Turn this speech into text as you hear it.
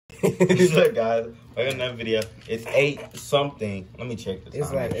Look, guys, we're in that video. It's 8 something. Let me check the time.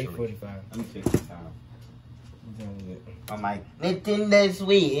 It's like 8:45. Let me check the time. I'm like, Nintendo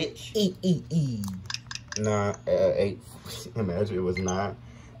Switch. Nah, 8. Imagine it was 9.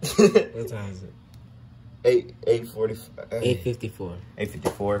 What time is it? 8:45. 8:54.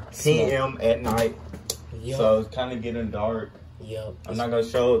 8:54 p.m. at night. Yep. So it's kind of getting dark. Yep. I'm not gonna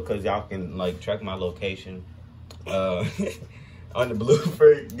show it because y'all can like track my location. On the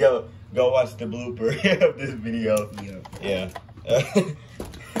blooper, go watch the blooper of this video. Yep. Yeah.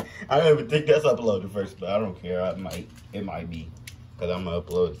 I don't even think that's uploaded first, but I don't care. It might be because I'm gonna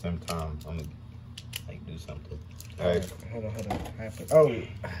upload at the same time. I'm gonna like do something. All right. Hold on. Oh,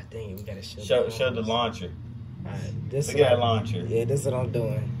 dang it, we gotta Show the launcher. All right, this Look at that launcher. Yeah, this is what I'm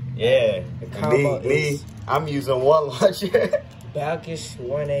doing. Yeah. The combo is I'm using one launcher. Balkish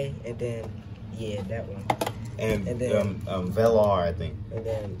 1A, and then that one. And then Velar, I think. And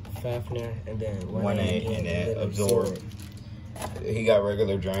then Fafnir, and then 1A, and then Absorb. He got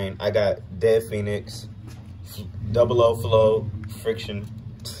regular drain. I got Dead Phoenix, Double O Flow, Friction,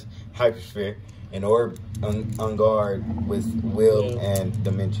 Hypersphere, and Orb on guard with Will and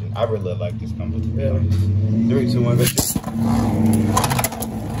Dimension. I really like this combo. Really? 3, 2, 1,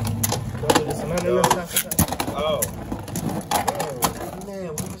 go. Oh.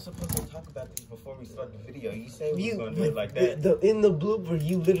 Man, we were supposed to talk about this before we start the video. You said we were going to do it like that. In the blooper,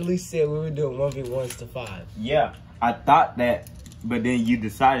 you literally said we were doing 1v1s to 5. Yeah, I thought that, but then you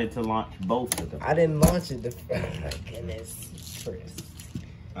decided to launch both of them. I didn't launch it. Oh my goodness, Chris.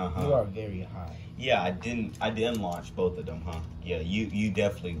 You are very high. Yeah, I didn't launch both of them, huh? Yeah, you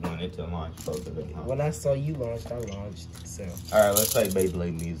definitely wanted to launch both of them, huh? When I saw you launched, I launched. So. All right, let's play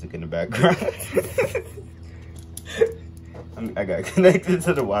Beyblade music in the background. I got connected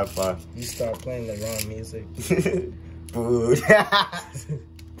to the Wi-Fi. You start playing the wrong music. Food.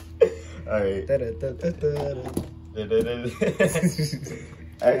 All right.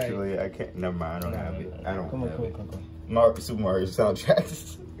 Actually, I can't. Never mind. I don't have it. I don't have it. Come on. Super Mario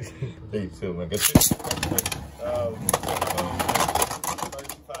soundtracks. 3, 2, 1. 35.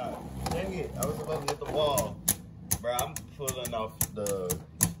 Dang it! I was about to hit the wall, bro. I'm pulling off the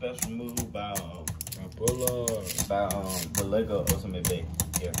special move by the Lego Ultimate Bay.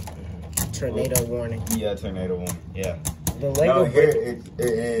 Yeah. Tornado warning. Yeah, tornado warning. Yeah. The Lego. No, here it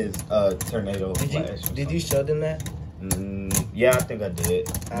is tornado flash. Did you show them that? Yeah, I think I did.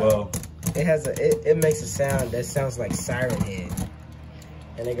 Well, it has it makes a sound that sounds like Siren Head,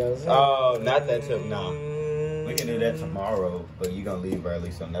 and it goes. Oh, not that tip. No, we can do that tomorrow, but you gonna leave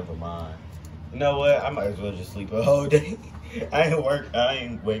early, so never mind. You know what? I might as well just sleep a whole day. I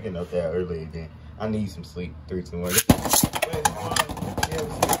ain't waking up that early again. I need some sleep. 3, 2, 1.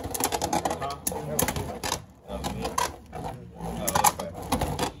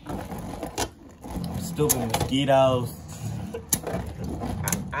 Stupid mosquitoes.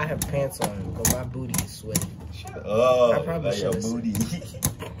 I have pants on, but my booty is sweaty. Shut up. I probably like your booty.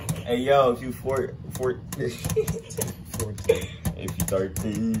 Hey, yo, if you 14. If you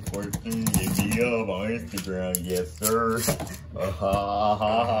 13, 14, hit me up on Instagram. Yes, sir. Shut up.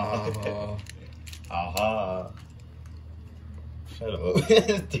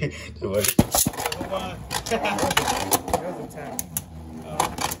 Come on.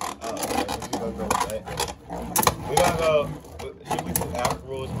 We gotta go. Should we do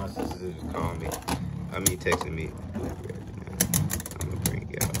afterwards? My sister just called me. Texting me. I'm gonna bring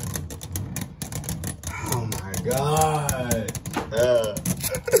you out. Oh my god.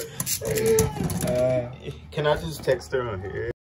 Can I just text her on here?